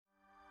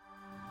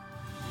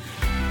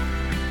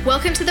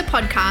Welcome to the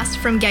podcast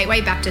from Gateway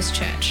Baptist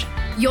Church.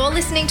 You're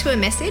listening to a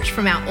message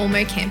from our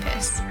Ormeau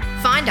campus.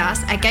 Find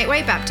us at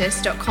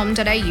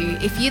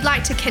gatewaybaptist.com.au if you'd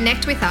like to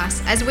connect with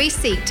us as we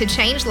seek to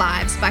change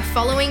lives by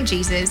following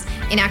Jesus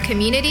in our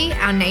community,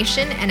 our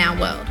nation, and our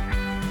world.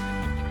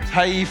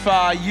 Hey, if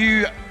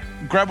you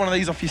grab one of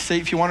these off your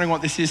seat, if you're wondering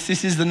what this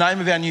is the name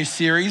of our new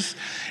series.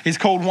 It's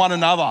called One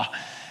Another.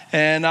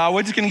 And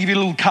we're just going to give you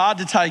a little card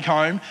to take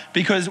home,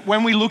 because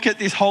when we look at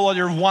this whole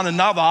idea of one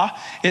another,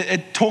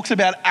 it talks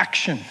about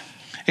action.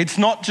 It's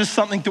not just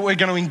something that we're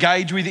going to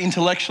engage with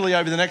intellectually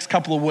over the next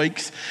couple of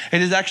weeks.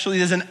 It is actually,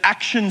 there's an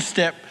action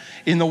step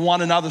in the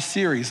One Another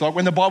series. Like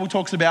when the Bible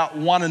talks about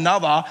one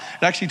another,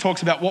 it actually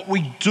talks about what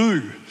we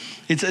do.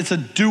 It's a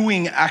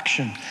doing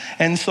action.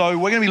 And so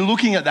we're going to be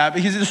looking at that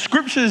because the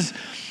scriptures,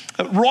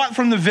 right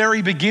from the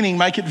very beginning,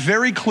 make it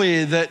very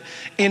clear that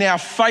in our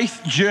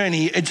faith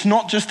journey, it's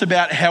not just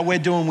about how we're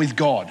doing with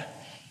God.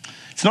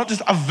 It's not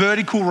just a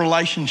vertical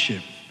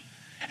relationship.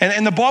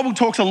 And the Bible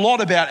talks a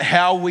lot about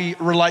how we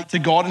relate to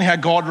God and how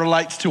God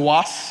relates to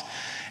us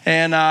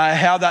and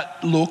how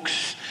that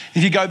looks.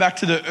 If you go back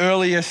to the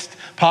earliest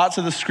parts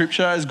of the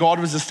scripture as God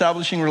was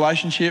establishing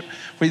relationship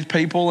with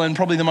people, and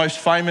probably the most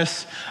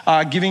famous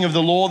giving of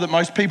the law that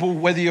most people,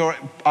 whether you're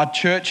a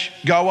church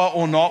goer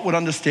or not, would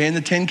understand,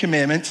 the 10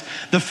 Commandments.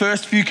 The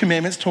first few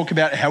commandments talk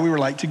about how we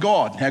relate to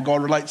God, how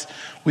God relates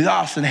with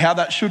us and how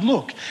that should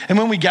look. And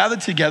when we gather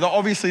together,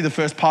 obviously the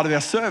first part of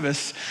our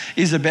service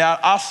is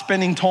about us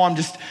spending time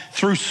just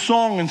through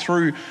song and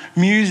through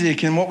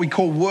music and what we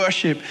call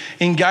worship,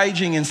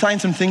 engaging and saying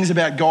some things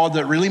about God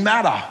that really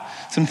matter.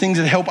 Some things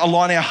that help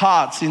align our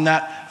hearts in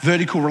that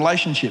vertical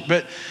relationship.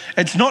 But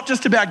it's not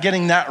just about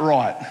getting that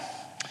right.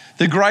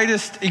 The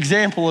greatest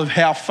example of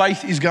how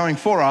faith is going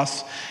for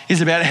us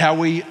is about how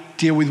we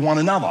deal with one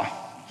another.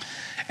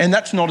 And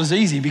that's not as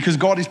easy because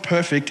God is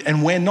perfect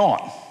and we're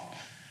not,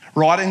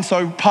 right? And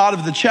so part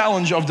of the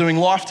challenge of doing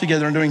life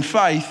together and doing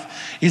faith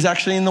is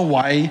actually in the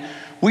way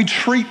we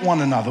treat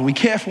one another, we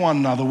care for one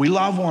another, we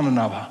love one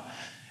another.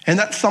 And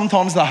that's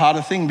sometimes the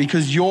harder thing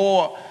because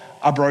you're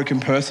a broken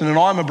person and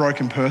I'm a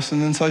broken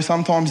person, and so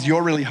sometimes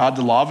you're really hard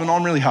to love and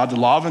I'm really hard to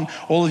love, and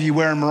all of you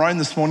wearing maroon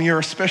this morning, you're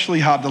especially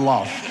hard to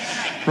love,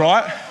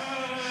 right?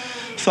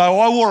 So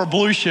I wore a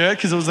blue shirt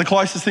because it was the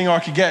closest thing I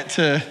could get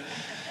to,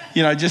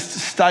 just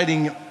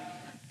stating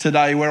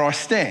today where I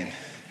stand.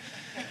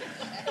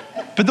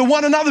 But the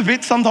one another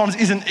bit sometimes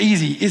isn't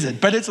easy, is it?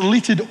 But it's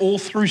littered all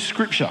through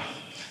scripture.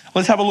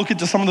 Let's have a look at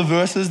some of the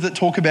verses that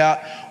talk about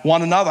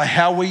one another,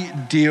 how we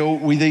deal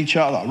with each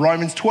other.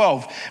 Romans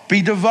 12,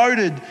 be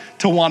devoted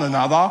to one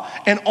another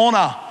and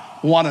honor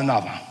one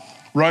another.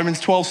 Romans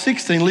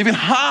 12:16, live in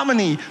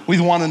harmony with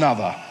one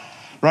another.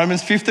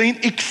 Romans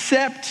 15,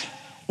 accept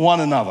one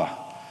another.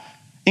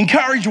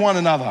 Encourage one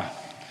another.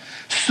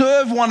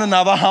 Serve one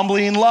another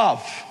humbly in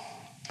love.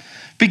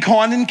 Be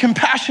kind and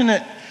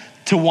compassionate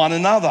to one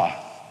another.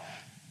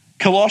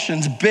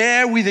 Colossians,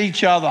 bear with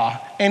each other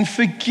and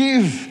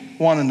forgive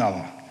one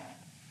another.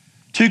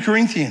 2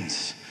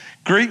 Corinthians,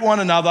 greet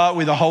one another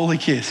with a holy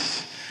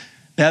kiss.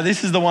 Now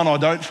this is the one I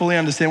don't fully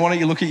understand. Why don't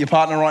you look at your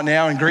partner right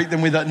now and greet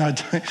them with that? No,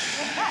 don't.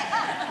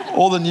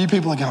 All the new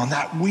people are going,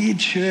 that weird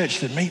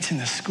church that meets in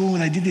the school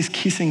and they did this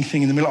kissing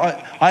thing in the middle.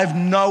 I have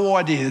no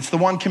idea. It's the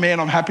one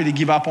command I'm happy to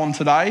give up on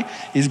today,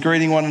 is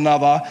greeting one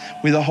another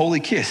with a holy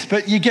kiss.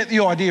 But you get the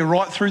idea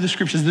right through the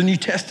scriptures. The New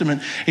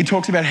Testament, it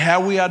talks about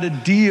how we are to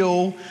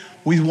deal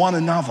with one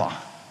another.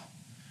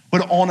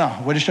 We're to honor,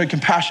 we're to show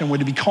compassion, we're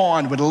to be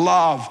kind, we're to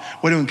love,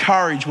 we're to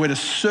encourage, we're to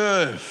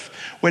serve,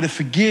 we're to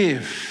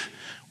forgive,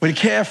 we're to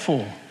care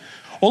for.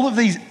 All of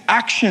these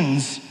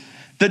actions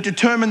that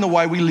determine the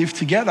way we live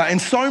together.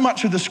 And so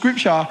much of the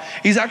scripture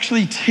is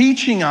actually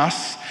teaching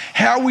us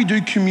how we do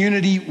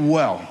community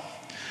well.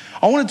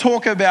 I want to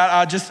talk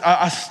about just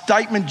a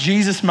statement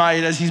Jesus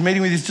made as he's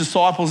meeting with his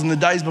disciples in the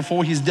days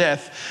before his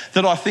death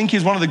that I think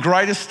is one of the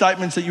greatest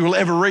statements that you will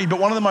ever read, but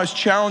one of the most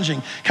challenging.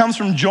 It comes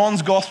from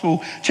John's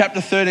Gospel,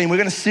 chapter 13. We're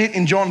going to sit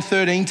in John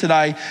 13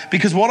 today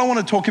because what I want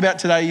to talk about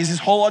today is this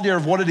whole idea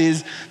of what it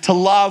is to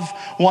love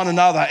one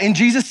another. And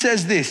Jesus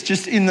says this,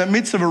 just in the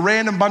midst of a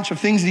random bunch of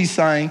things that he's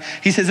saying.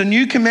 He says, a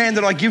new command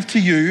that I give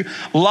to you,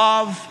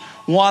 love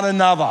one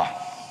another.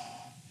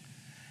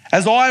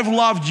 As I have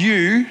loved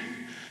you,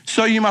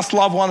 so you must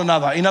love one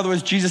another. In other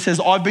words, Jesus says,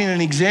 I've been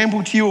an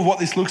example to you of what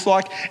this looks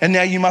like, and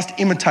now you must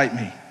imitate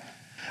me.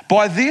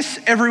 By this,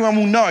 everyone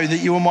will know that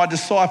you are my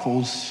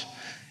disciples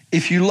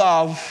if you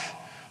love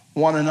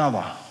one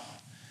another.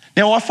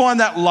 Now, I find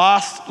that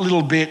last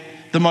little bit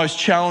the most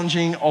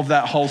challenging of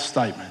that whole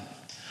statement.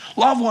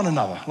 Love one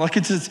another. Like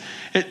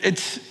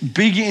it's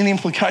big in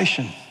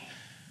implication.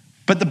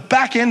 But the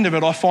back end of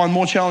it I find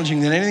more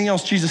challenging than anything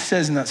else Jesus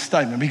says in that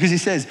statement, because he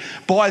says,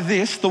 by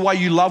this, the way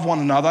you love one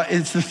another,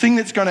 it's the thing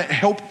that's going to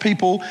help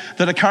people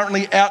that are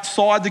currently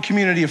outside the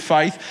community of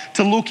faith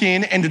to look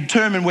in and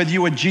determine whether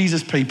you are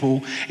Jesus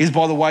people is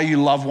by the way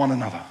you love one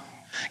another.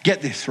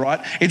 Get this, right?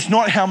 It's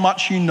not how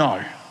much you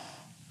know.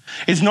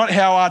 It's not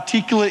how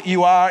articulate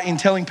you are in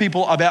telling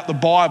people about the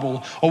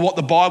Bible or what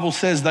the Bible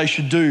says they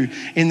should do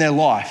in their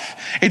life.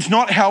 It's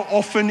not how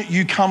often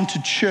you come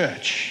to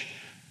church.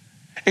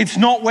 It's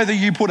not whether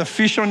you put a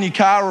fish on your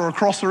car or a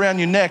cross around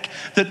your neck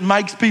that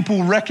makes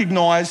people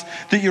recognize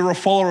that you're a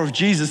follower of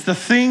Jesus. The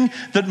thing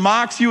that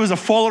marks you as a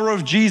follower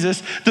of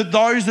Jesus, that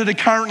those that are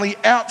currently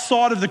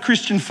outside of the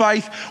Christian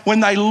faith, when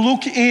they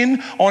look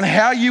in on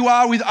how you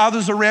are with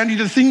others around you,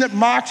 the thing that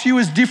marks you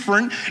as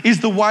different is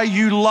the way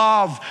you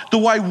love, the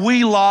way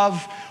we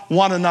love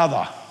one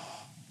another.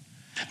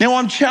 Now,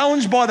 I'm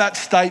challenged by that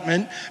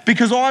statement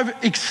because I've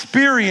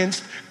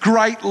experienced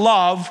great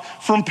love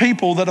from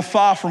people that are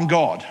far from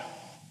God.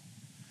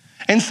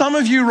 And some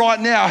of you right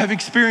now have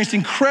experienced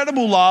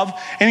incredible love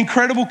and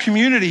incredible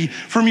community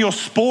from your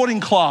sporting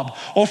club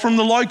or from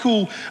the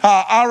local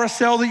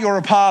RSL that you're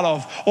a part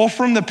of or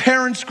from the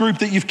parents group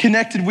that you've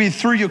connected with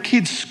through your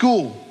kids'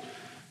 school.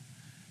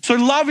 So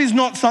love is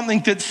not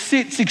something that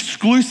sits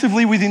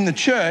exclusively within the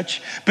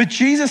church, but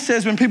Jesus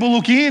says when people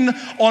look in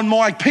on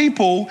my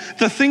people,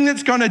 the thing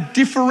that's going to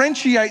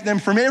differentiate them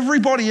from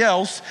everybody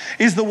else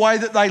is the way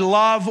that they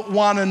love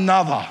one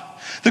another.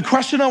 The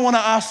question I want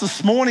to ask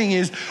this morning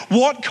is,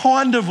 what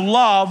kind of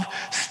love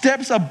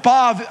steps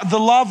above the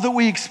love that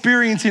we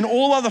experience in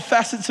all other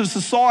facets of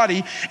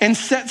society and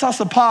sets us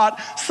apart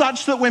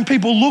such that when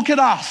people look at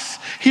us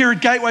here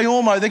at Gateway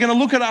Ormeau, they're going to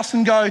look at us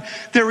and go,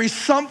 there is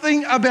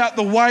something about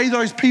the way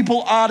those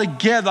people are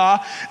together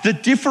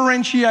that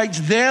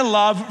differentiates their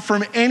love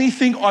from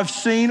anything I've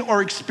seen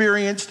or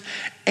experienced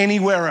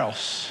anywhere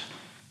else.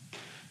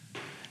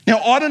 Now,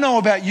 I don't know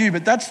about you,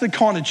 but that's the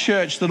kind of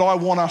church that I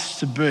want us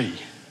to be.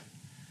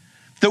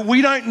 That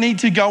we don't need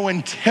to go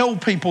and tell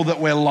people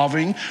that we're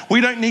loving. We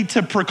don't need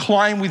to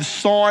proclaim with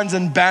signs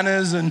and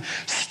banners and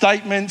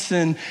statements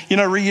and,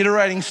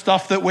 reiterating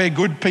stuff that we're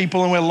good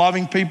people and we're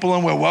loving people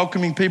and we're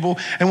welcoming people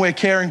and we're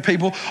caring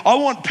people. I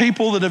want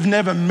people that have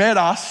never met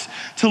us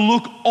to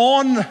look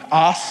on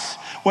us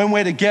when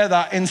we're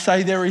together and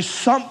say there is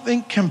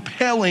something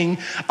compelling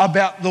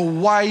about the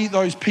way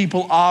those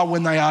people are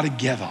when they are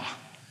together.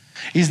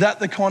 Is that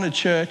the kind of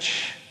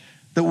church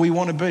that we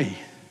want to be?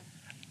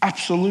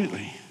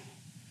 Absolutely.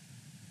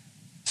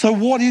 So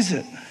what is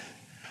it?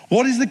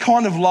 What is the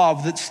kind of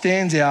love that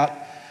stands out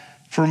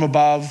from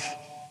above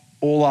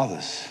all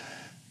others?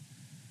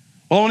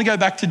 Well, I want to go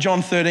back to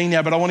John 13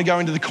 now, but I want to go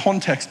into the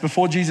context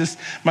before Jesus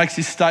makes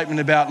this statement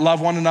about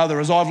love one another.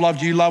 As I've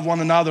loved you, love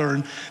one another.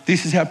 And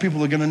this is how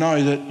people are going to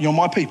know that you're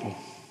my people.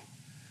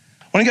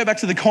 I want to go back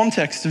to the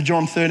context of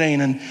John 13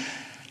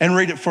 and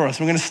read it for us.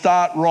 We're going to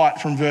start right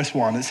from verse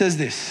 1. It says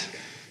this.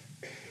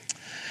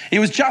 It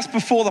was just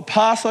before the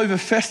Passover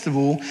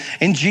festival,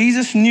 and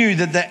Jesus knew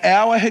that the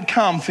hour had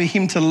come for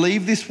him to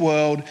leave this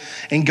world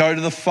and go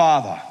to the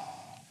Father.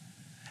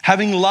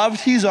 Having loved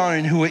his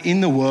own who were in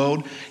the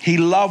world, he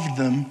loved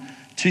them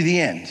to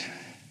the end.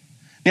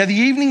 Now the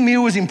evening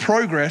meal was in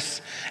progress,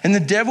 and the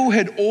devil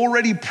had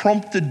already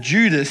prompted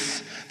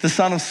Judas, the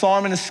son of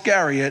Simon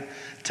Iscariot,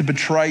 to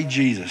betray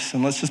Jesus.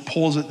 And let's just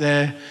pause it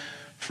there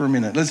for a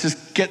minute. Let's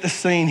just get the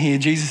scene here.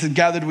 Jesus had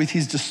gathered with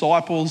his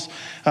disciples.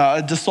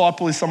 A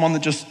disciple is someone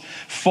that just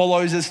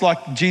follows. It's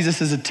like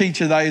Jesus as a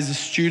teacher, they as the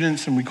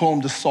students, and we call them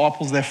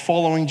disciples. They're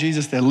following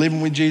Jesus, they're living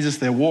with Jesus,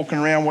 they're walking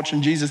around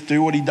watching Jesus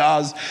do what he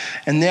does,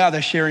 and now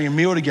they're sharing a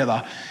meal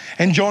together.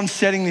 And John's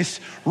setting this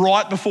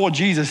right before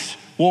Jesus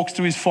walks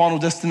to his final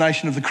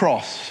destination of the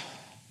cross.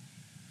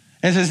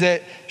 And it says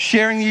that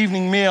sharing the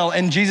evening meal,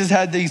 and Jesus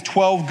had these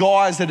 12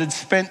 guys that had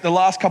spent the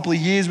last couple of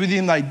years with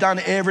him. They'd done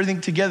everything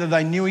together.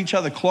 They knew each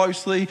other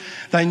closely.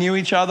 They knew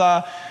each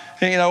other,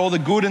 all the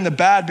good and the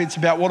bad bits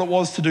about what it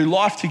was to do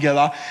life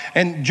together.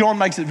 And John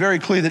makes it very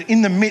clear that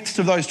in the midst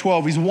of those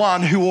 12 is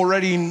one who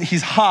already in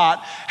his heart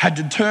had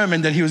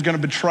determined that he was going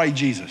to betray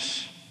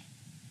Jesus.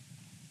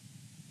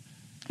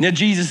 Now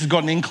Jesus has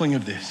got an inkling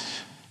of this.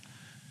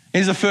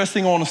 Here's the first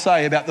thing I want to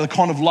say about the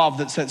kind of love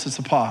that sets us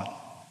apart.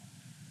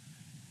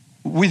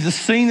 With the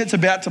scene that's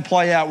about to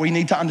play out, we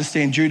need to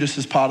understand Judas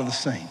as part of the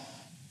scene.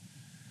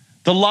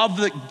 The love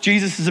that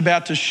Jesus is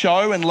about to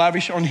show and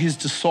lavish on his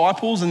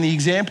disciples and the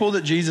example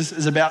that Jesus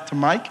is about to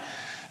make,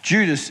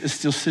 Judas is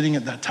still sitting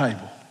at that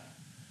table.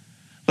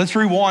 Let's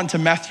rewind to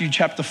Matthew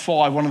chapter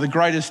 5, one of the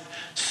greatest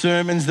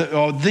sermons,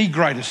 the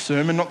greatest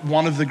sermon, not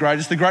one of the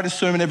greatest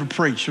sermon ever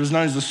preached. It was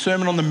known as the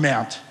Sermon on the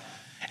Mount.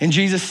 And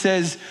Jesus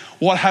says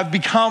what have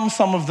become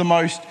some of the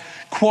most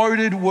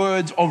quoted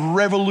words of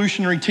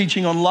revolutionary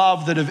teaching on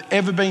love that have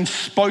ever been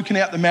spoken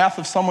out the mouth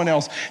of someone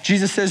else.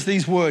 Jesus says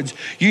these words,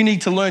 you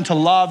need to learn to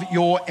love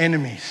your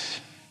enemies.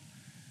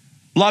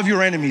 Love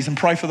your enemies and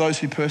pray for those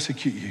who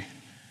persecute you.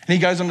 And he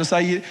goes on to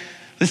say,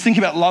 let's think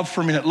about love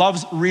for a minute.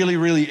 Love's really,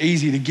 really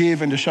easy to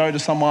give and to show to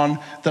someone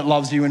that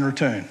loves you in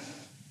return.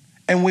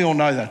 And we all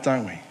know that,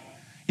 don't we?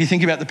 You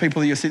think about the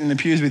people that you're sitting in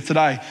the pews with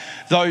today,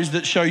 those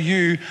that show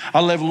you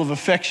a level of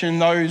affection,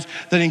 those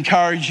that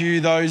encourage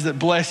you, those that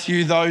bless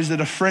you, those that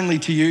are friendly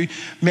to you.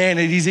 Man,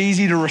 it is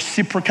easy to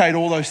reciprocate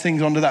all those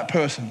things onto that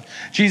person.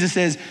 Jesus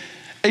says,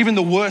 Even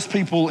the worst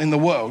people in the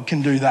world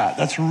can do that.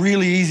 That's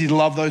really easy to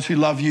love those who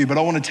love you. But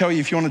I want to tell you,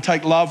 if you want to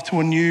take love to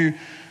a new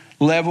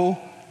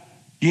level,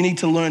 you need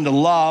to learn to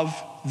love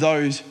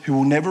those who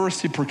will never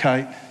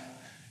reciprocate,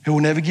 who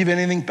will never give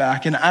anything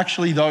back, and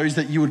actually those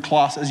that you would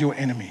class as your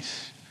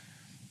enemies.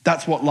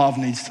 That's what love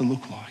needs to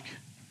look like.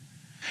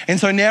 And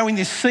so now in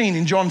this scene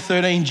in John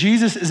 13,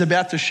 Jesus is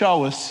about to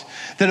show us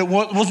that it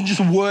wasn't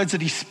just words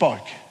that he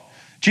spoke.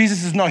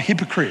 Jesus is no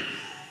hypocrite.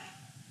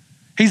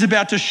 He's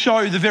about to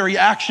show the very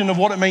action of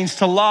what it means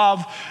to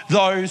love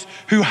those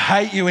who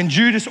hate you. And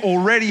Judas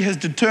already has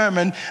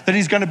determined that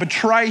he's going to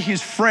betray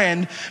his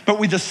friend. But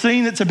with the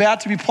scene that's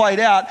about to be played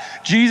out,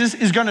 Jesus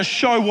is going to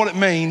show what it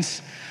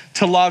means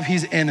to love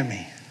his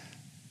enemy.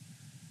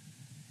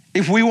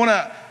 If we want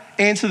to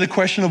answer the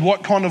question of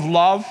what kind of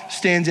love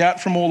stands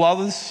out from all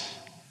others,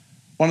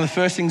 one of the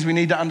first things we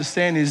need to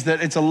understand is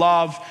that it's a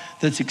love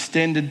that's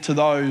extended to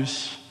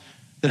those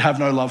that have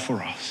no love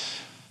for us.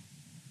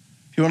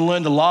 If you want to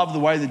learn to love the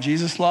way that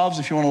Jesus loves,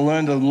 if you want to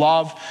learn to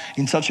love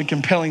in such a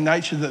compelling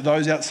nature that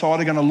those outside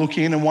are going to look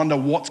in and wonder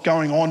what's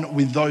going on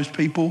with those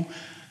people,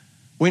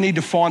 we need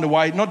to find a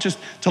way not just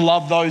to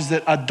love those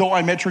that are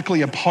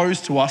diametrically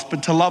opposed to us,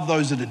 but to love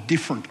those that are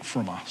different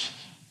from us.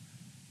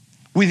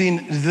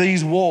 Within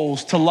these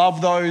walls, to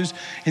love those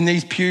in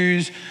these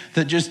pews,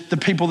 that just the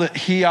people that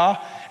hear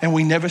and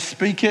we never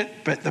speak it,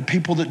 but the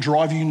people that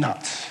drive you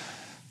nuts.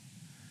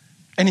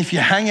 And if you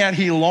hang out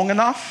here long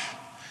enough,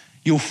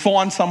 you'll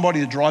find somebody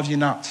that drives you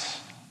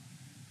nuts.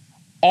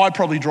 I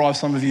probably drive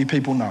some of you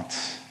people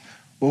nuts.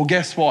 Well,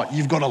 guess what?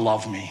 You've got to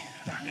love me.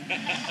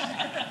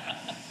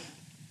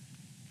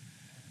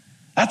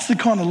 That's the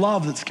kind of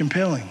love that's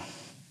compelling.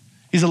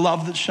 Is a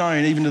love that's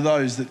shown even to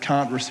those that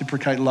can't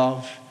reciprocate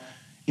love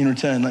in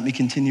return. Let me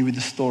continue with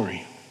the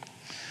story.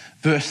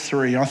 Verse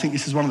 3, I think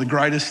this is one of the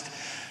greatest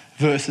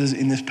verses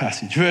in this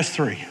passage. Verse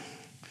 3,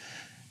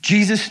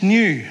 Jesus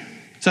knew.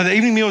 So the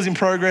evening meal was in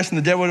progress and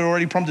the devil had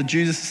already prompted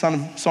Judas, the son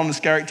of Simon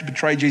Iscariot, to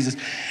betray Jesus.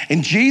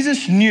 And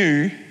Jesus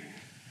knew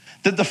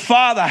that the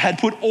Father had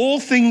put all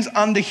things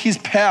under his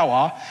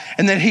power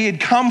and that he had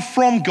come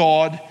from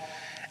God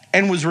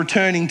and was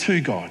returning to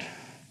God.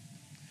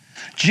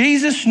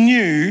 Jesus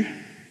knew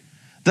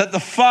that the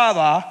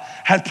Father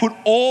had put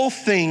all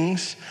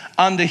things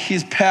under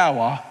his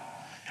power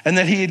and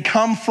that he had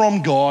come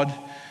from God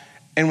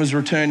and was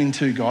returning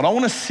to God. I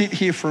want to sit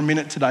here for a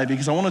minute today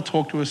because I want to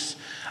talk to us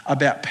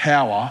about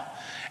power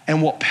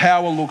and what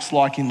power looks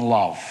like in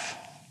love.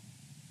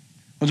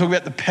 We'll talk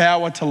about the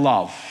power to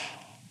love.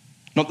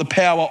 Not the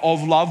power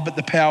of love, but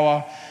the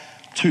power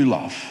to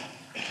love.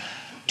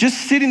 Just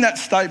sit in that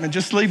statement.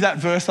 Just leave that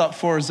verse up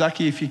for us,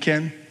 Zachy, if you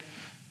can.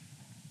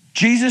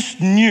 Jesus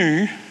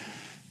knew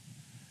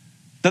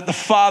that the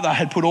Father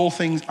had put all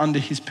things under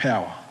his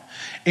power.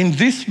 In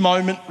this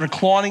moment,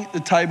 reclining at the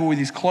table with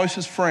his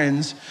closest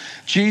friends,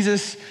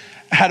 Jesus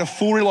had a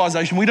full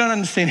realization. We don't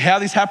understand how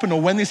this happened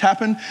or when this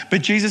happened,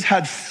 but Jesus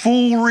had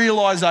full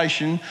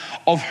realization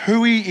of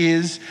who he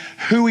is,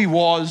 who he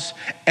was,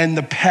 and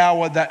the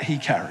power that he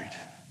carried.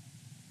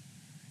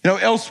 You know,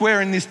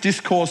 elsewhere in this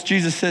discourse,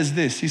 Jesus says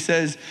this. He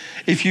says,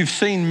 if you've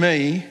seen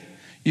me,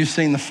 you've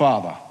seen the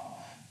Father.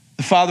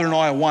 The Father and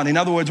I are one. In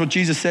other words, what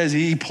Jesus says,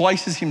 he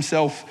places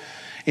himself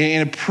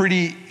in a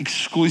pretty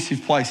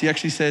exclusive place. He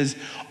actually says,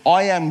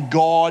 I am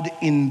God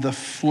in the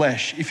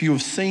flesh. If you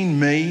have seen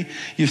me,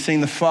 you've seen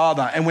the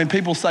Father. And when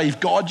people say, if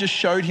God just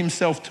showed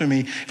himself to me,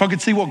 if I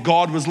could see what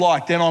God was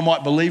like, then I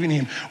might believe in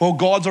him. Well,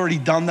 God's already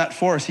done that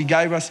for us. He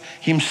gave us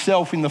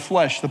himself in the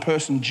flesh, the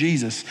person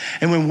Jesus.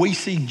 And when we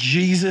see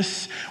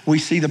Jesus, we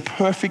see the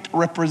perfect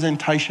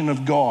representation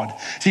of God.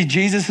 See,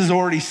 Jesus has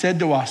already said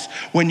to us,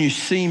 when you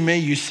see me,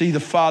 you see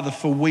the Father,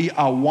 for we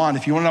are one.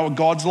 If you want to know what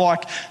God's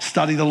like,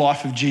 study the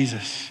life of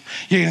Jesus.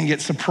 You're going to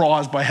get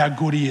surprised by how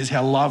good he is,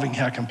 how loving,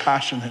 how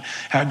compassionate,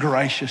 how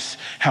gracious,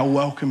 how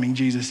welcoming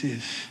Jesus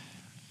is.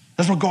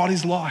 That's what God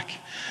is like.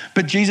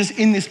 But Jesus,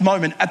 in this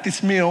moment, at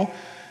this meal,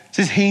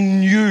 says he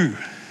knew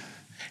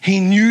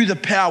the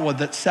power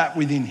that sat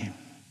within him.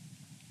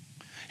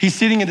 He's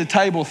sitting at a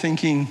table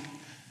thinking,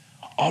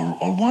 I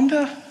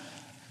wonder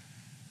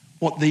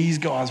what these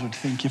guys would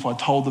think if I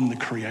told them the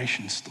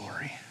creation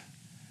story.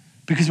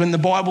 Because when the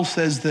Bible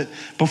says that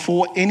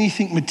before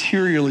anything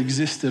material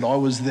existed, I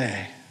was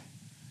there.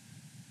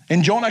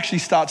 And John actually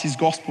starts his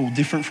gospel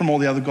different from all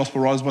the other gospel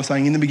writers by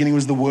saying, in the beginning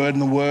was the Word,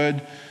 and the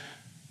Word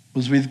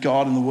was with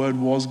God, and the Word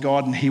was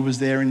God, and he was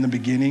there in the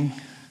beginning.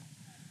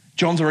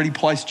 John's already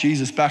placed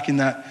Jesus back in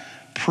that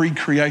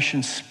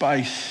pre-creation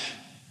space.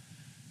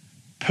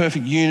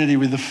 Perfect unity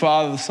with the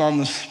Father, the Son,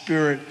 the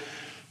Spirit,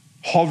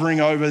 hovering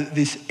over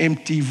this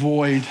empty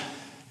void.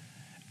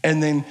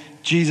 And then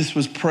Jesus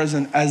was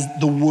present as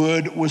the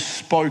word was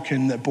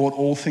spoken that brought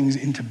all things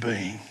into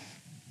being.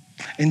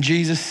 And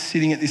Jesus,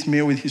 sitting at this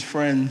meal with his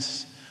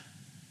friends,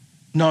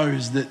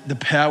 knows that the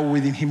power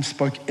within him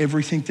spoke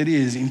everything that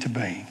is into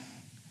being.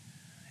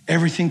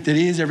 Everything that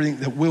is,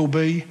 everything that will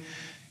be,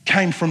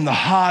 came from the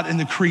heart and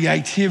the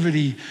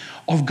creativity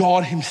of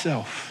God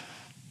himself.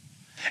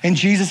 And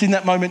Jesus in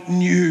that moment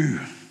knew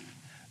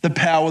the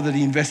power that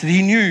he invested.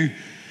 He knew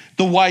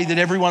the way that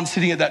everyone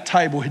sitting at that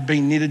table had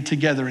been knitted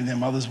together in their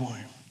mother's womb.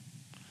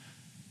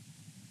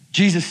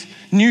 Jesus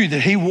knew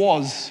that he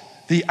was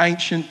the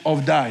Ancient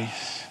of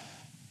Days.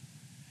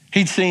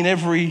 He'd seen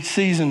every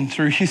season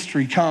through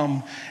history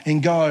come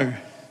and go.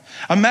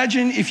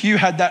 Imagine if you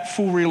had that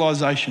full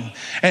realization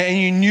and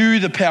you knew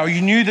the power.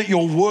 You knew that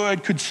your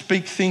word could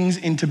speak things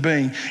into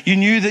being. You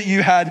knew that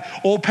you had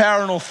all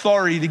power and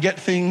authority to get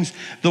things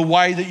the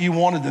way that you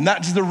wanted them.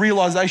 That's the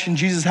realization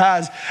Jesus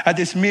has at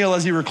this meal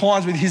as he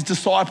reclines with his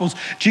disciples.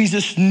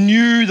 Jesus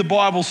knew, the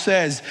Bible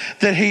says,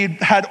 that he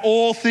had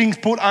all things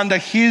put under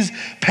his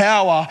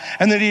power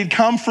and that he had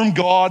come from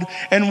God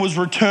and was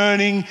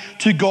returning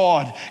to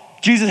God.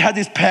 Jesus had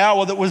this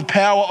power that was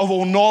power of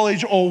all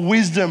knowledge, all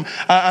wisdom,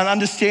 an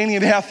understanding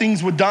of how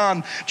things were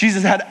done.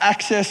 Jesus had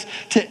access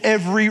to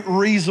every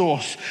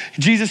resource.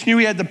 Jesus knew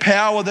he had the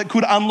power that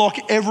could unlock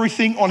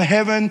everything on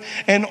heaven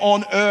and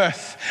on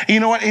earth. You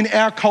know what? In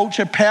our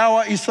culture,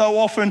 power is so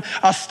often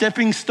a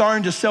stepping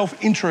stone to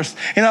self-interest.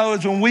 In other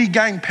words, when we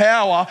gain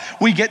power,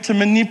 we get to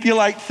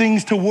manipulate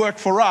things to work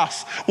for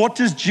us. What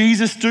does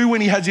Jesus do when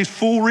he has this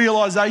full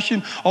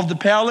realization of the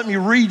power? Let me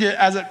read it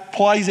as it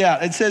plays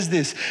out. It says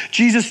this: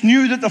 Jesus knew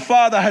that the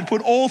Father had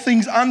put all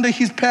things under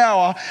his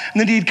power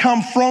and that he had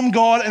come from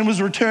God and was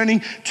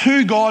returning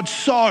to God.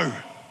 So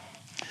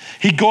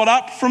he got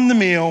up from the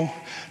meal,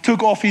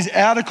 took off his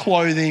outer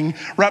clothing,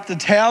 wrapped a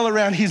towel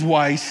around his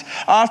waist.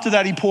 After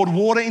that, he poured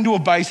water into a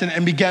basin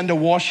and began to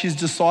wash his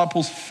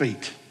disciples'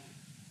 feet,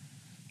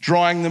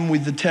 drying them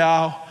with the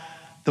towel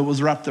that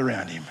was wrapped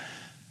around him.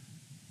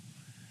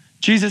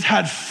 Jesus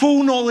had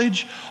full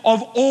knowledge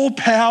of all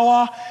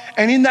power,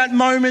 and in that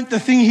moment, the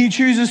thing he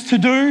chooses to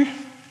do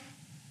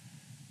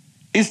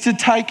is to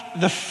take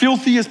the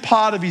filthiest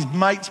part of his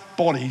mates'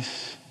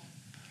 bodies.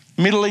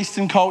 Middle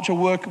Eastern culture,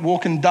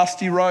 walking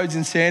dusty roads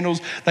in sandals.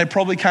 They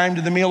probably came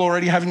to the meal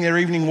already having their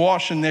evening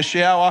wash and their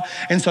shower,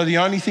 and so the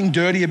only thing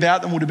dirty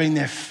about them would have been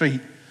their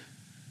feet.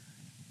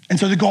 And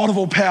so the God of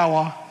all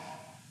power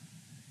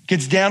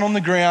gets down on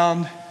the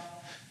ground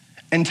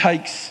and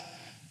takes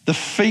the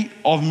feet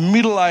of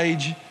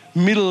middle-aged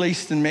Middle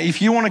Eastern men.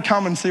 If you want to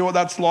come and see what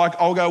that's like,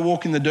 I'll go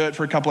walk in the dirt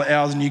for a couple of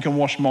hours and you can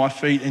wash my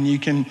feet and you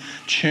can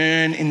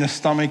churn in the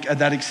stomach at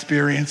that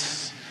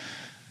experience.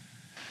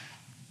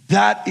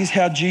 That is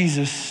how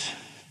Jesus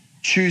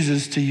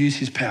chooses to use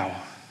his power.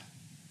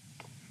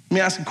 Let me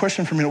ask a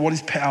question for a minute. What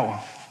is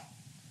power?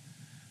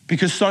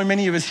 Because so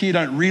many of us here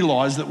don't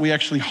realize that we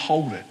actually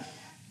hold it,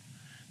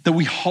 that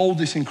we hold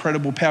this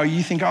incredible power.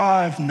 You think,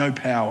 I have no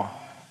power.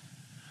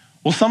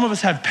 Well, some of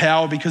us have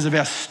power because of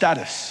our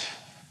status,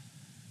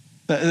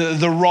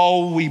 the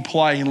role we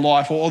play in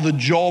life, or the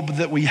job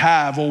that we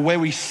have, or where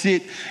we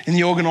sit in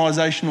the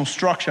organizational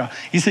structure.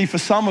 You see, for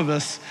some of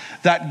us,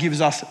 that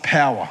gives us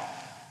power.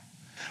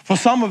 For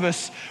some of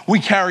us, we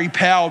carry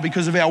power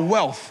because of our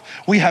wealth.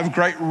 We have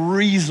great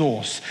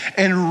resource,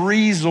 and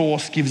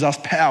resource gives us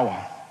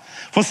power.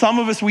 For some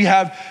of us, we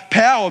have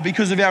power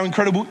because of our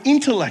incredible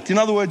intellect. In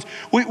other words,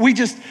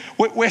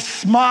 we're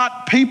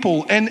smart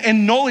people,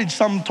 and knowledge,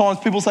 sometimes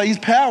people say, is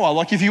power.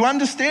 Like if you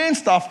understand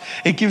stuff,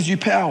 it gives you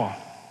power.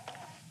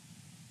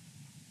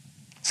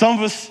 Some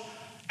of us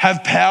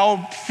have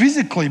power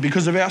physically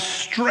because of our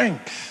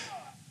strength.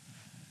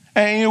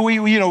 And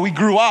we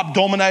grew up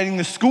dominating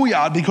the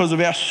schoolyard because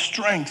of our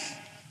strength.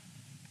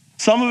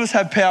 Some of us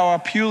have power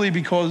purely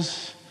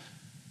because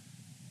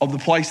of the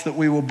place that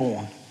we were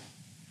born,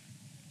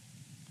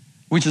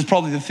 which is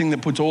probably the thing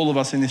that puts all of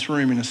us in this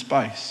room in a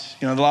space.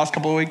 The last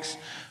couple of weeks,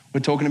 we're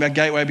talking about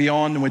Gateway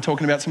Beyond, and we're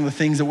talking about some of the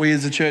things that we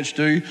as a church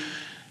do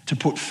to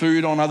put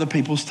food on other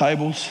people's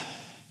tables.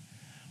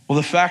 Well,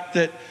 the fact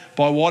that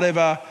by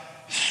whatever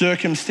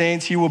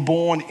circumstance you were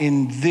born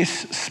in this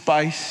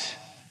space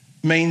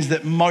means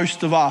that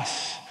most of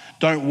us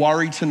don't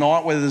worry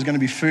tonight whether there's going to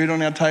be food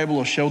on our table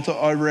or shelter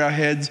over our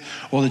heads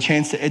or the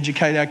chance to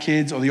educate our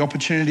kids or the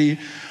opportunity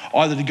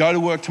either to go to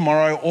work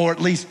tomorrow or at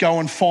least go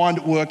and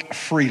find work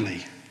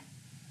freely.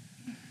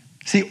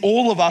 See,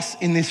 all of us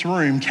in this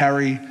room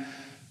carry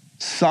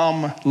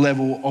some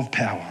level of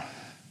power.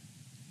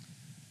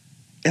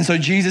 And so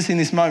Jesus in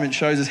this moment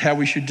shows us how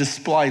we should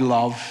display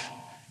love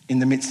in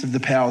the midst of the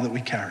power that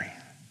we carry.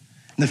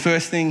 And the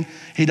first thing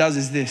he does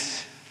is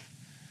this.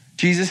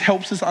 Jesus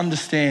helps us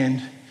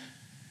understand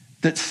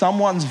that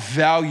someone's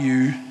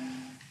value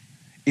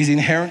is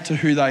inherent to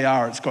who they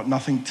are. It's got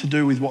nothing to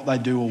do with what they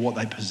do or what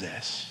they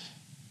possess.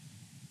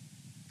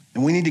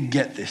 And we need to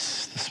get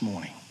this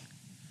morning.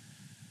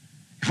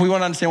 If we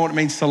want to understand what it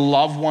means to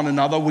love one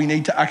another, we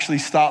need to actually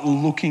start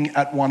looking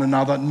at one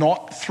another,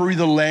 not through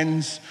the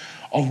lens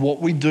of what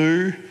we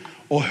do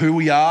or who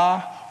we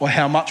are or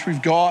how much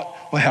we've got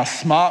or how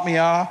smart we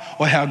are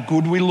or how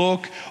good we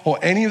look or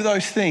any of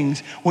those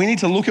things. We need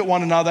to look at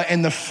one another,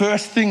 and the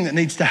first thing that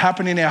needs to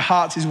happen in our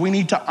hearts is we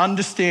need to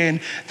understand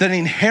that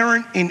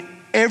inherent in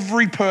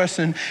every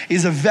person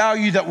is a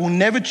value that will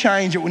never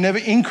change, it will never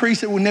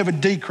increase, it will never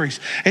decrease.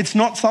 It's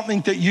not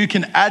something that you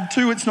can add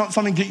to, it's not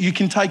something that you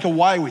can take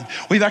away with.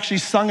 We've actually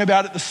sung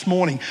about it this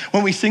morning.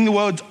 When we sing the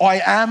words,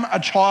 I am a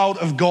child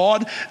of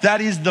God,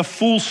 that is the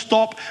full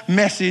stop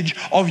message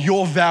of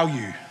your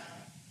value.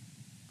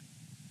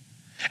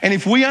 And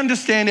if we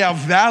understand our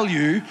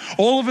value,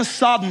 all of a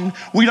sudden,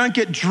 we don't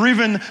get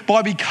driven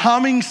by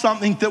becoming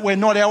something that we're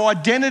not. Our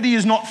identity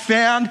is not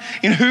found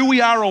in who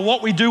we are or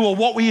what we do or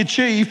what we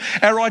achieve.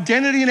 Our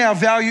identity and our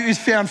value is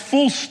found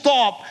full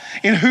stop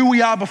in who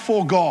we are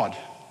before God.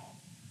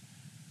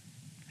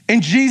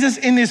 And Jesus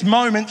in this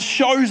moment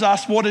shows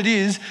us what it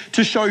is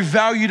to show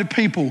value to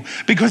people,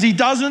 because he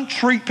doesn't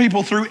treat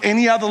people through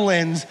any other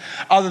lens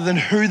other than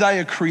who they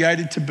are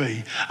created to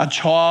be, a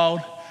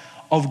child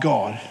of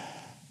God.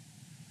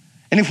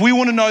 And if we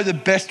want to know the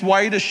best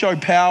way to show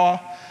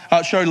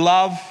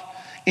love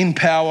in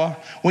power,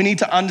 we need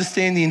to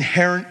understand the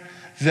inherent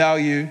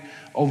value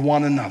of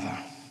one another.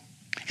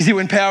 You see,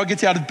 when power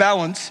gets out of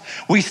balance,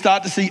 we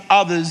start to see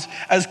others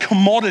as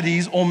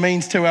commodities or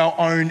means to our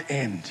own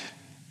end.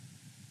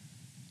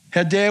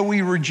 How dare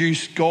we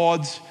reduce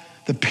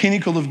the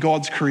pinnacle of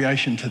God's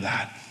creation to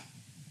that?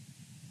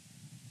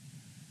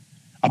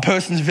 A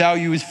person's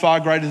value is far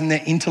greater than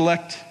their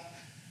intellect.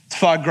 It's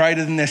far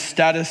greater than their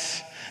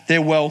status,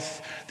 their wealth,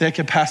 their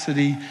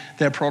capacity,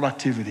 their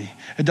productivity.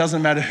 It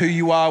doesn't matter who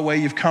you are, where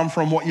you've come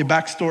from, what your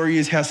backstory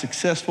is, how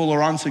successful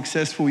or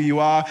unsuccessful you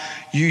are.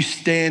 You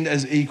stand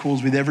as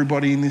equals with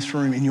everybody in this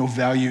room in your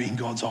value in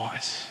God's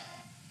eyes.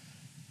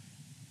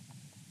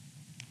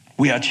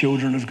 We are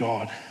children of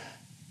God.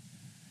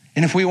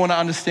 And if we want to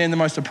understand the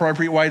most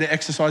appropriate way to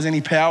exercise any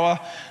power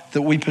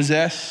that we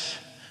possess,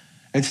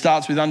 it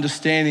starts with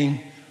understanding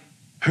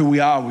who we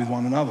are with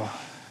one another.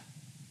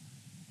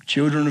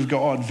 Children of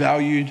God,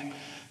 valued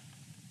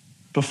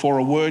before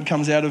a word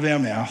comes out of our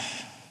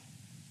mouth,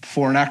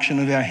 before an action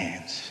of our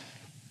hands.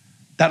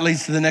 That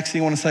leads to the next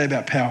thing I want to say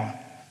about power.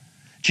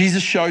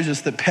 Jesus shows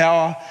us that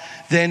power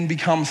then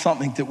becomes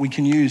something that we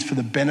can use for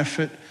the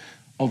benefit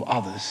of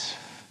others.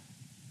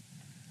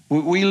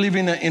 We live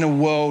in a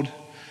world,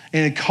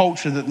 in a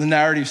culture that the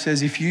narrative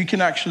says if you can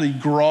actually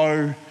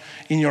grow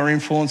in your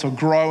influence or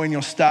grow in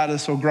your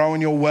status or grow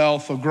in your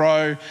wealth or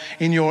grow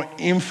in your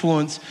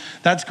influence,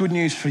 that's good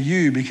news for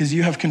you, because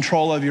you have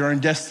control over your own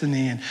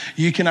destiny and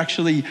you can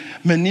actually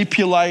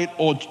manipulate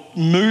or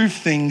move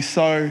things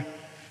so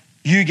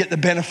you get the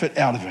benefit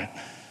out of it.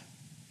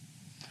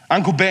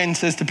 Uncle Ben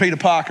says to Peter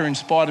Parker in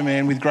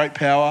Spider-Man, with great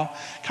power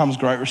comes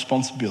great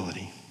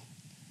responsibility.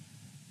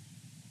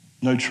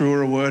 No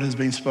truer a word has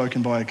been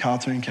spoken by a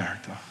cartoon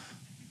character.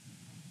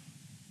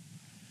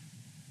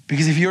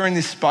 Because if you're in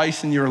this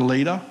space and you're a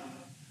leader,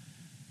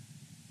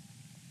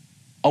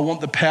 I want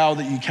the power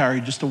that you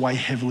carry just to weigh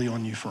heavily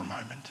on you for a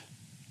moment.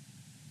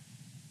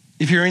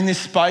 If you're in this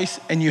space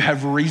and you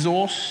have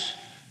resource,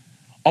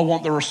 I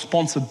want the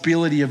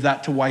responsibility of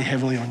that to weigh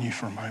heavily on you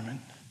for a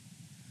moment.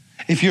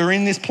 If you're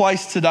in this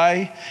place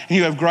today and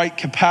you have great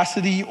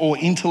capacity or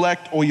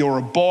intellect, or you're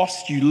a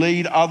boss, you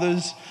lead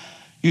others,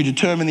 you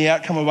determine the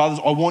outcome of others,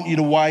 I want you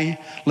to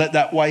let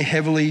that weigh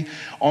heavily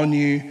on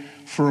you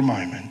for a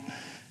moment.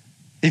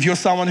 If you're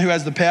someone who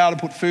has the power to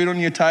put food on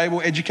your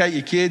table, educate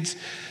your kids,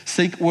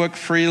 seek work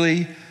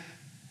freely,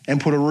 and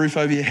put a roof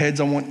over your heads,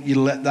 I want you to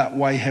let that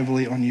weigh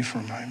heavily on you for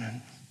a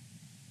moment.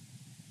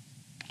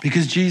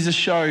 Because Jesus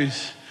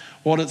shows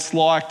what it's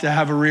like to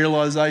have a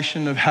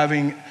realization of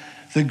having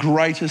the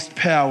greatest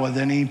power that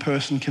any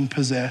person can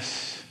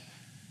possess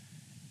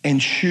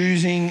and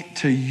choosing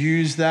to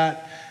use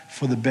that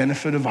for the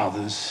benefit of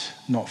others,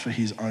 not for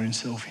his own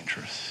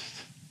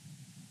self-interest.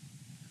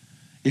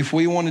 If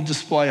we want to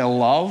display a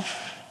love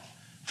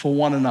for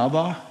one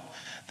another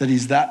that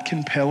is that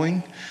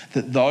compelling,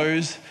 that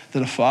those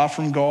that are far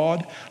from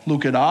God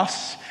look at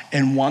us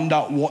and wonder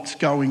what's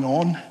going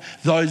on,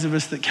 those of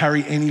us that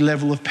carry any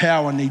level of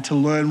power need to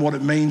learn what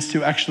it means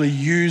to actually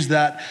use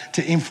that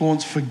to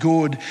influence for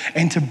good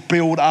and to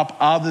build up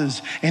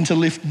others and to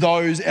lift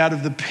those out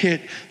of the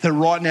pit that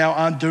right now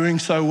aren't doing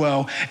so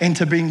well and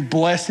to bring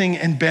blessing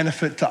and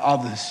benefit to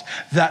others.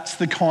 That's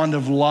the kind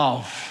of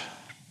love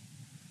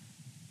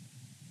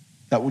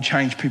that will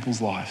change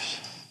people's lives.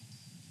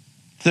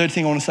 Third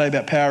thing I want to say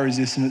about power is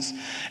this, and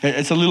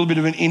it's a little bit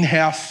of an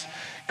in-house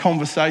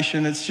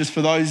conversation. It's just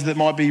for those that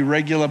might be a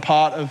regular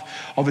part of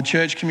a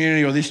church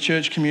community or this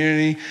church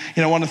community.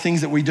 You know, one of the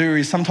things that we do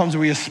is sometimes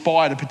we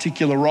aspire to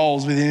particular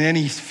roles within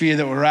any sphere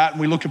that we're at, and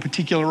we look at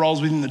particular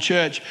roles within the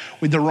church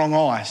with the wrong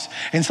eyes.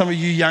 And some of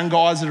you young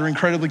guys that are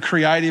incredibly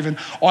creative, and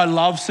I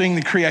love seeing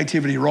the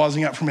creativity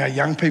rising up from our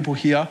young people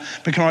here.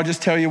 But can I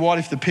just tell you what,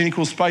 if the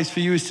pinnacle space for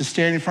you is to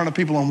stand in front of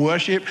people and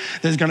worship,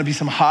 there's going to be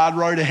some hard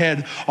road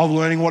ahead of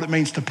learning what it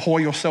means to pour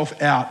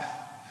yourself out.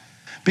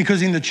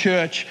 Because in the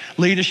church,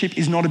 leadership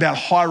is not about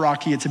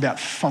hierarchy, it's about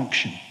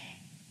function.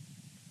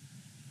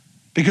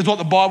 Because what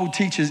the Bible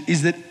teaches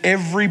is that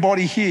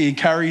everybody here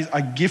carries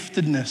a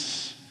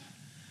giftedness.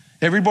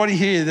 Everybody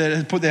here that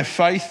has put their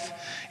faith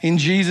in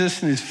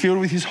Jesus and is filled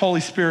with his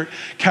Holy Spirit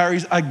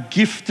carries a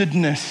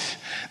giftedness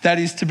that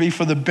is to be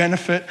for the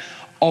benefit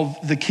of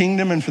the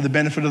kingdom and for the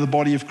benefit of the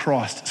body of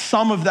Christ.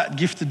 Some of that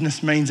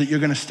giftedness means that you're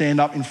going to stand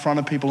up in front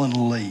of people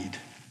and lead.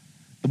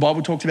 The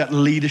Bible talks about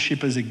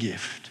leadership as a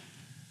gift.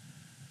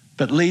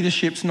 But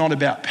leadership's not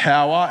about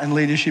power, and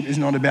leadership is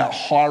not about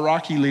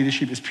hierarchy.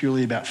 Leadership is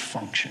purely about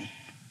function.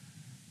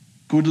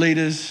 Good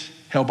leaders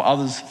help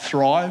others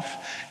thrive.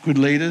 Good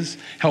leaders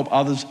help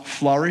others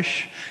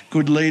flourish.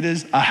 Good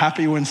leaders are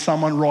happy when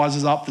someone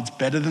rises up that's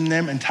better than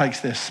them and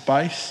takes their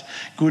space.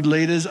 Good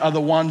leaders are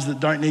the ones that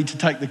don't need to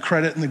take the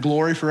credit and the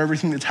glory for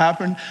everything that's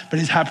happened, but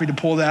is happy to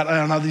pour that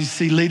on others. You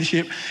see,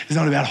 leadership is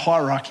not about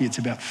hierarchy, it's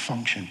about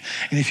function.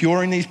 And if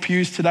you're in these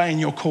pews today and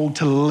you're called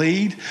to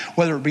lead,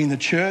 whether it be in the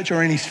church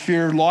or any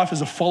sphere of life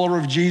as a follower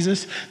of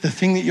Jesus, the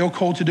thing that you're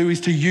called to do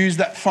is to use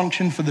that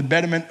function for the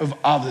betterment of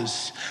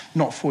others,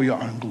 not for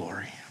your own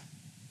glory.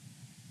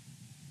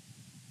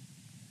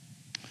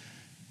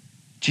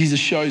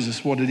 Jesus shows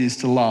us what it is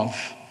to love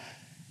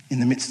in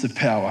the midst of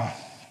power.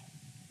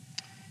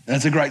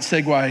 That's a great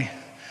segue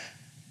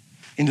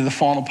into the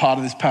final part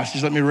of this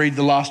passage. Let me read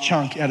the last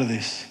chunk out of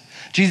this.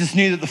 Jesus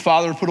knew that the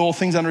Father had put all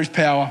things under his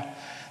power,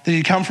 that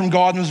he'd come from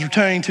God and was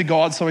returning to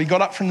God. So he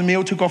got up from the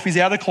meal, took off his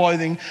outer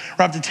clothing,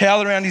 wrapped a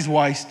towel around his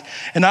waist,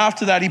 and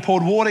after that he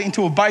poured water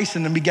into a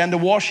basin and began to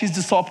wash his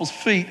disciples'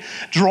 feet,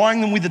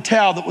 drying them with the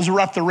towel that was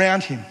wrapped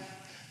around him.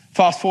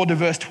 Fast forward to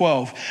verse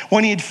 12.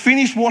 When he had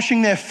finished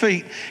washing their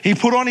feet, he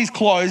put on his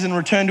clothes and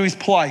returned to his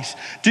place.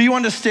 Do you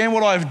understand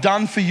what I have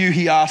done for you?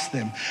 He asked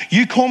them.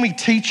 You call me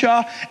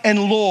teacher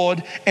and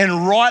Lord,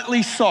 and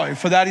rightly so,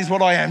 for that is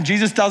what I am.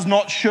 Jesus does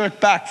not shirk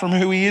back from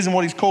who he is and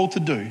what he's called to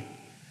do.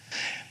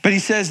 But he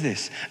says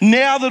this,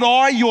 now that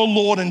I, your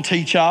Lord and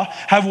teacher,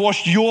 have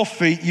washed your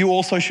feet, you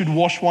also should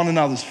wash one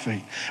another's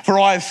feet. For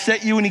I have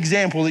set you an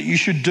example that you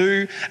should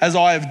do as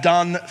I have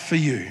done for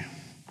you.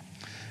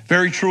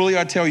 Very truly,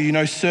 I tell you,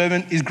 no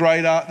servant is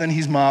greater than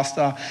his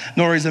master,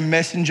 nor is a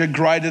messenger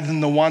greater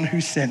than the one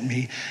who sent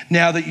me.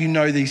 Now that you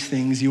know these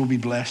things, you will be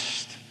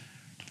blessed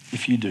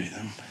if you do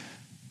them.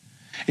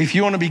 If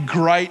you want to be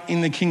great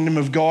in the kingdom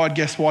of God,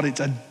 guess what? It's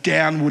a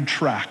downward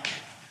track.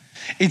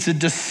 It's a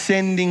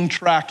descending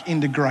track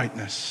into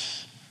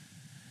greatness.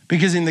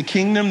 Because in the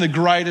kingdom, the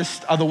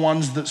greatest are the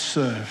ones that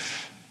serve.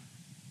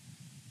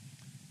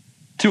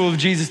 Two of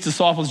Jesus'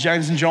 disciples,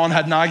 James and John,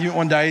 had an argument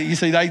one day. You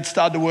see, they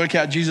started to work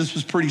out Jesus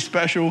was pretty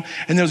special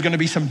and there was going to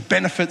be some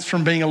benefits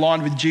from being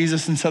aligned with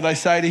Jesus. And so they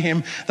say to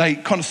him, they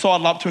kind of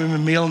sidle up to him a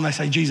meal and they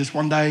say, Jesus,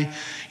 one day,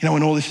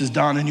 when all this is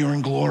done and you're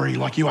in glory,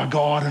 like you are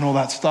God and all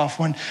that stuff,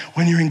 when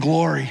you're in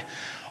glory,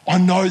 I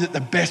know that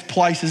the best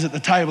places at the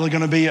table are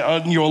going to be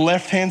on your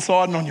left-hand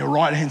side and on your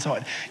right-hand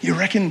side. You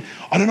reckon,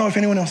 I don't know if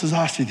anyone else has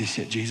asked you this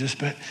yet, Jesus,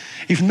 but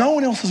if no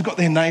one else has got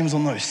their names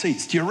on those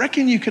seats, do you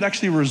reckon you could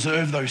actually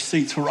reserve those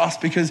seats for us?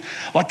 Because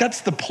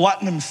that's the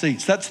platinum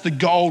seats, that's the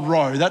gold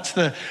row, that's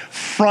the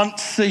front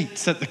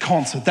seats at the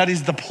concert. That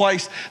is the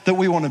place that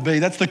we want to be.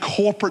 That's the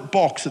corporate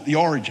box at the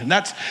Origin.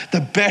 That's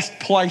the best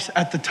place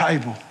at the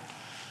table.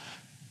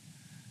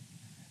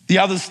 The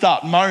others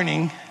start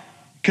moaning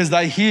because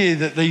they hear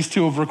that these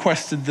two have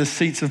requested the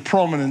seats of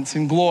prominence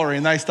and glory,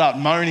 and they start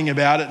moaning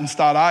about it and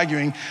start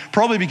arguing,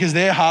 probably because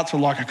their hearts were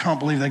like, I can't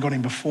believe they got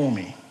him before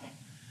me.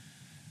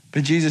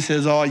 But Jesus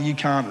says, you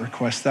can't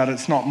request that.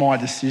 It's not my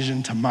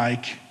decision to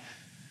make.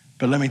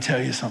 But let me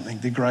tell you something.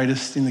 The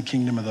greatest in the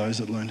kingdom are those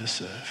that learn to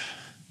serve.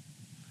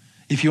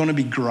 If you want to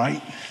be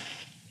great,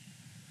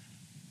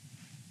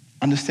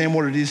 understand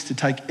what it is to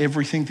take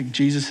everything that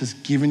Jesus has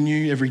given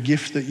you, every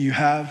gift that you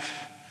have,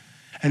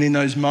 and in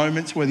those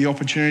moments where the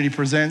opportunity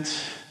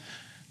presents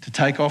to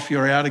take off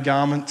your outer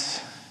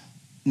garments,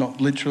 not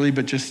literally,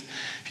 but just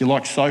if you're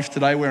like Soph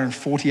today, wearing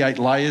 48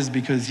 layers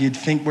because you'd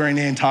think we're in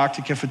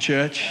Antarctica for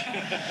church,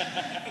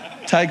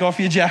 take off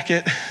your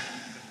jacket.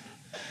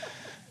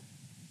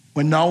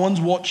 When no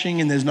one's watching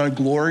and there's no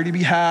glory to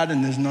be had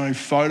and there's no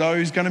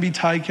photos going to be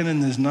taken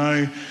and there's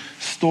no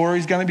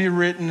stories going to be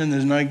written and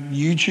there's no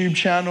YouTube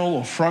channel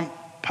or front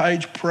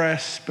page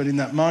press, but in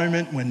that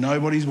moment when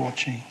nobody's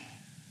watching,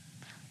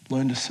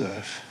 learn to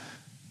serve.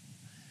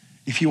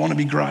 If you want to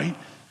be great,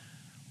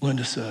 learn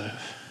to serve.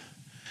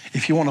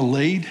 If you want to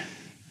lead,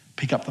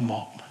 pick up the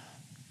mop.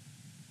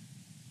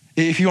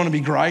 If you want to be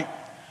great,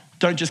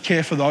 don't just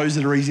care for those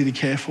that are easy to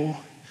care for.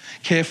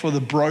 Care for the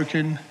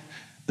broken,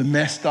 the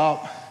messed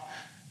up,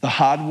 the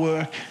hard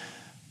work.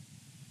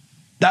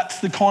 That's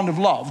the kind of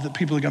love that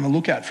people are going to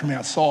look at from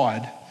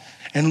outside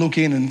and look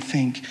in and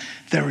think,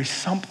 there is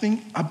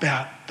something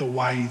about the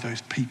way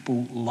those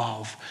people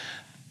love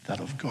that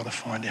I've got to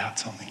find out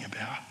something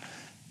about.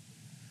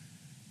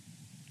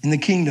 In the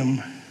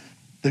kingdom,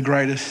 the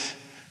greatest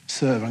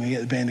serve. I'm going to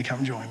get the band to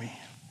come join me.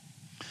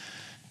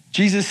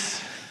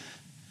 Jesus,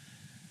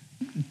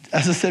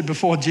 as I said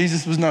before,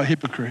 Jesus was no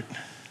hypocrite.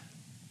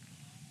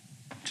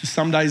 Just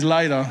some days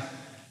later,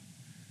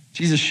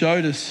 Jesus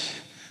showed us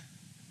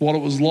what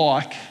it was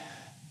like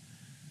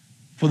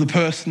for the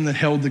person that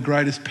held the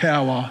greatest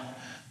power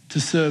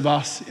to serve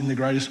us in the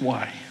greatest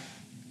way.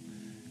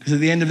 Because at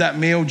the end of that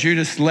meal,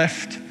 Judas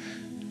left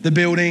the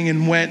building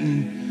and went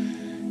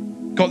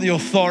and got the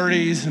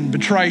authorities and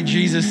betrayed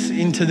Jesus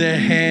into their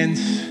hands.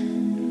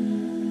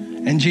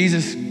 And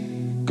Jesus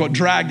got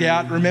dragged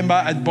out.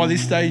 Remember, by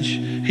this stage,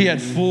 he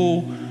had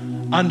full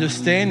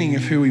understanding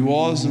of who he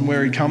was and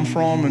where he come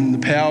from and the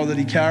power that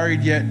he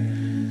carried, yet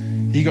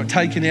he got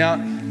taken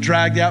out,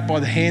 dragged out by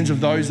the hands of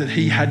those that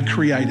he had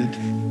created,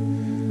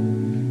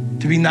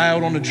 to be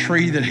nailed on a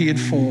tree that he had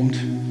formed,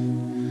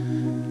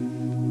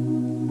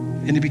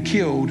 and to be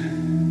killed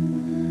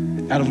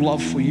out of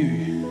love for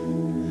you.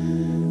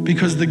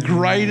 Because the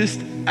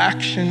greatest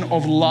action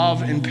of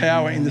love and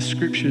power in the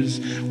scriptures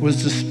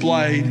was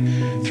displayed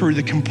through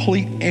the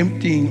complete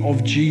emptying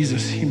of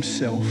Jesus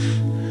himself,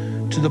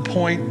 to the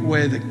point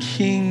where the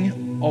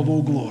King of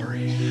all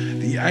glory,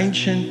 the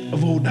Ancient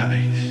of all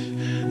days,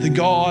 the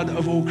God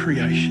of all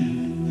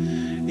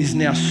creation, is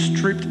now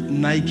stripped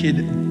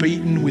naked,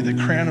 beaten with a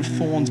crown of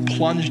thorns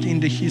plunged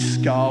into his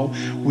skull,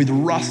 with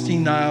rusty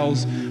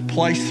nails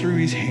placed through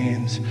his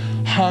hands,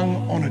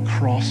 hung on a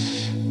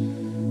cross,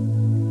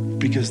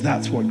 because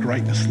that's what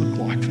greatness looked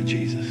like for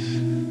Jesus.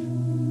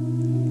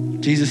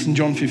 Jesus in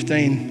John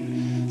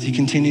 15, as he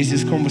continues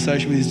this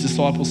conversation with his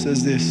disciples,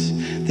 says this: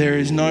 there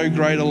is no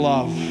greater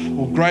love,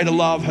 or greater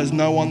love has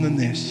no one than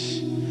this,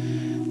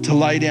 to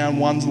lay down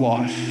one's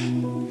life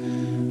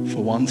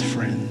for one's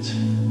friends.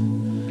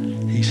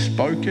 He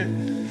spoke it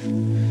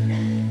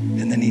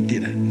and then he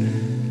did it.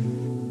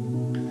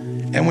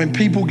 And when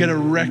people get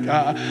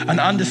an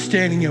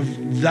understanding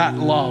of that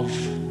love,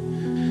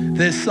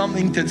 there's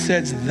something that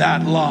sets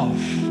that love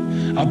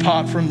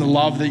apart from the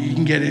love that you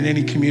can get in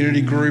any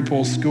community group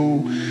or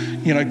school,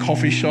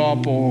 coffee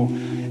shop, or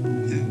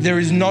there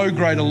is no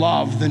greater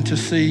love than to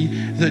see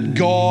that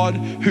God,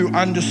 who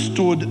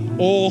understood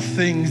all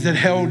things, that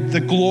held the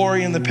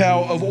glory and the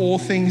power of all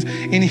things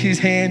in his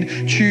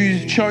hand,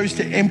 chose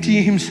to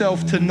empty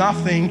himself to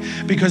nothing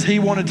because he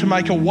wanted to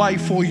make a way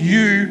for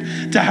you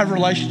to have a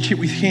relationship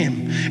with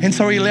him. And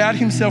so he allowed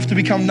himself to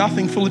become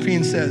nothing,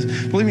 Philippians says.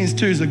 Philippians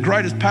 2 is the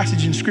greatest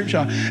passage in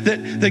scripture,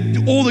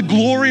 that all the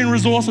glory and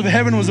resource of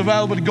heaven was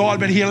available to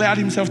God, but he allowed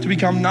himself to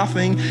become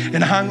nothing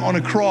and hung on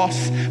a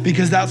cross,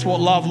 because that's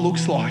what love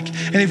looks like.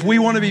 And if we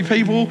want to be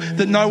people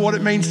that know what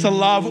it means to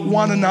love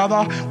one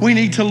another, we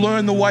need to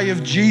learn the way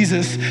of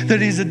Jesus,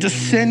 that is a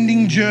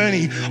descending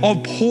journey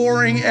of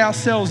pouring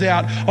ourselves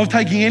out, of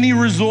taking any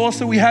resource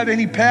that we have,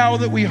 any power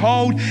that we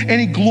hold,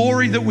 any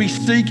glory that we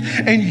seek,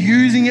 and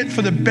using it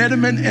for the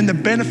betterment and the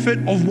benefit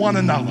of one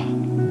another.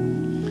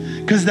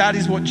 Because that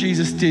is what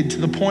Jesus did, to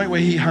the point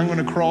where he hung on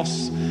a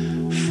cross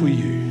for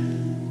you.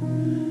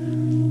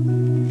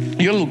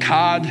 You got a little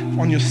card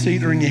on your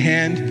seat or in your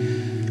hand.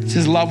 It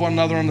says love one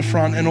another on the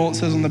front, and all it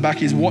says on the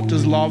back is, what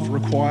does love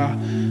require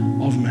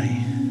of me?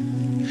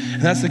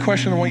 And that's the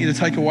question I want you to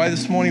take away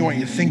this morning. I want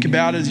you to think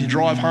about it as you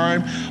drive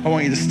home. I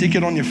want you to stick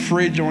it on your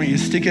fridge. I want you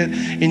to stick it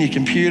in your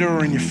computer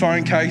or in your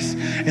phone case.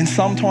 And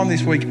sometime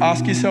this week,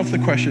 ask yourself the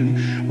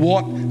question,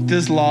 what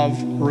does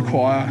love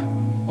require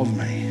of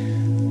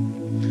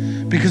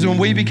me? Because when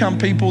we become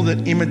people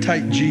that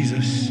imitate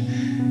Jesus,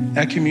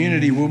 our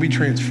community will be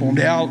transformed.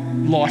 Our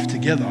life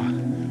together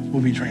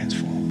will be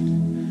transformed.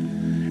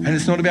 And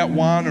it's not about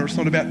one, or it's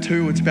not about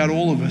two, it's about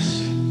all of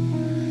us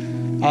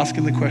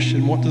asking the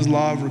question, what does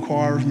love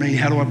require of me?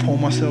 How do I pour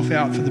myself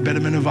out for the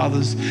betterment of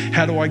others?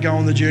 How do I go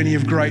on the journey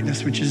of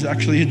greatness, which is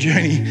actually a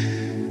journey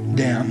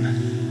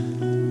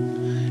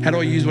down? How do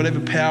I use whatever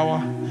power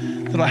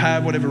that I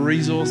have, whatever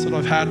resource that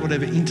I've had,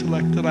 whatever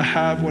intellect that I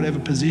have, whatever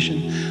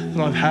position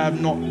that I've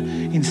had, not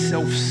in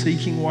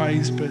self-seeking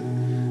ways, but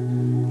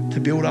to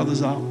build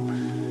others up,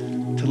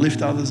 to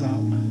lift others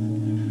up,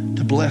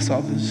 to bless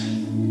others,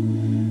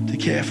 to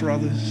care for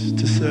others,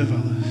 to serve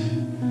others?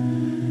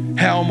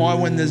 How am I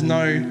when there's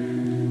no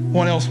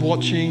one else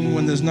watching,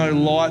 when there's no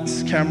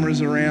lights,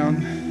 cameras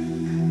around?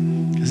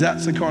 Because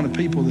that's the kind of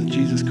people that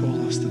Jesus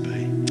called us to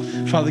be.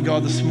 Father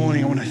God, this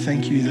morning I want to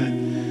thank you that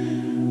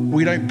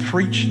we don't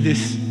preach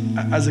this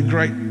as a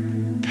great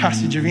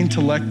passage of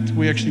intellect.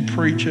 We actually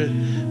preach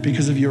it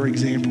because of your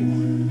example.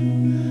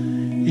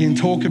 You didn't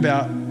talk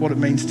about what it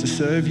means to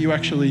serve. You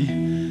actually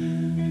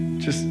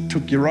just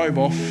took your robe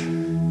off,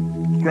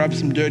 grabbed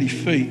some dirty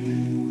feet,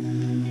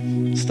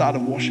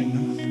 started washing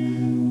them,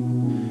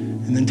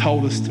 and then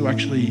told us to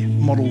actually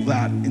model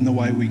that in the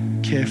way we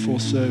care for,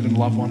 serve, and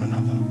love one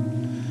another.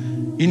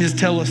 You didn't just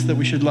tell us that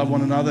we should love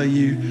one another.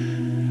 You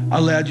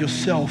allowed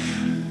yourself,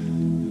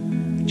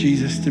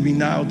 Jesus, to be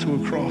nailed to a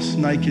cross,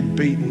 naked,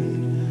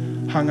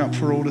 beaten, hung up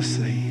for all to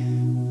see,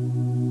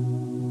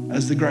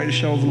 as the greatest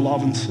show of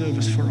love and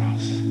service for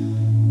us.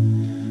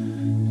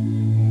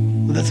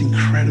 Well, that's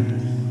incredible.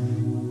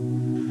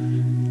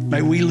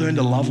 May we learn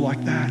to love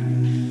like that.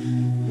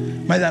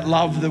 May that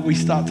love that we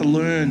start to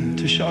learn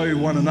to show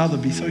one another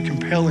be so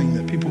compelling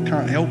that people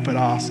can't help but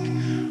ask,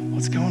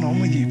 what's going on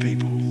with you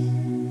people?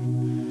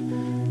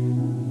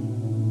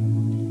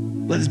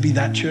 Let us be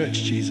that church,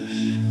 Jesus.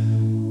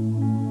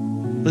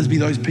 Let us be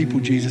those people,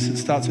 Jesus. It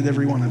starts with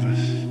every one of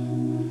us.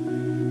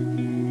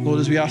 Lord,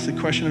 as we ask the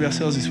question of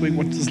ourselves this week,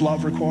 what does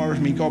love require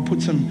of me? God,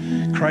 put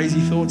some crazy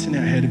thoughts in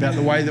our head about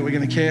the way that we're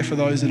going to care for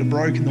those that are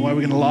broken, the way we're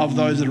going to love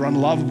those that are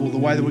unlovable, the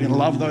way that we're going to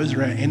love those that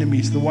are our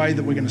enemies, the way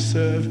that we're going to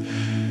serve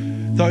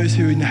those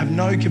who have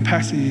no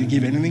capacity to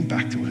give anything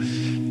back to us.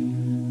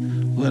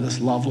 Let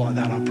us love like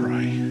that, I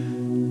pray.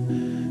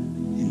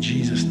 In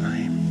Jesus'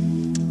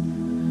 name,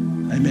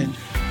 amen.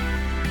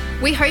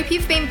 We hope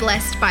you've been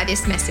blessed by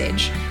this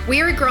message. We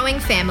are a growing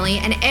family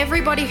and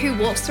everybody who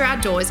walks through our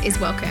doors is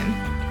welcome.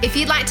 If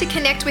you'd like to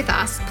connect with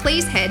us,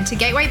 please head to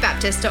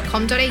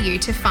gatewaybaptist.com.au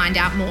to find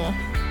out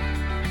more.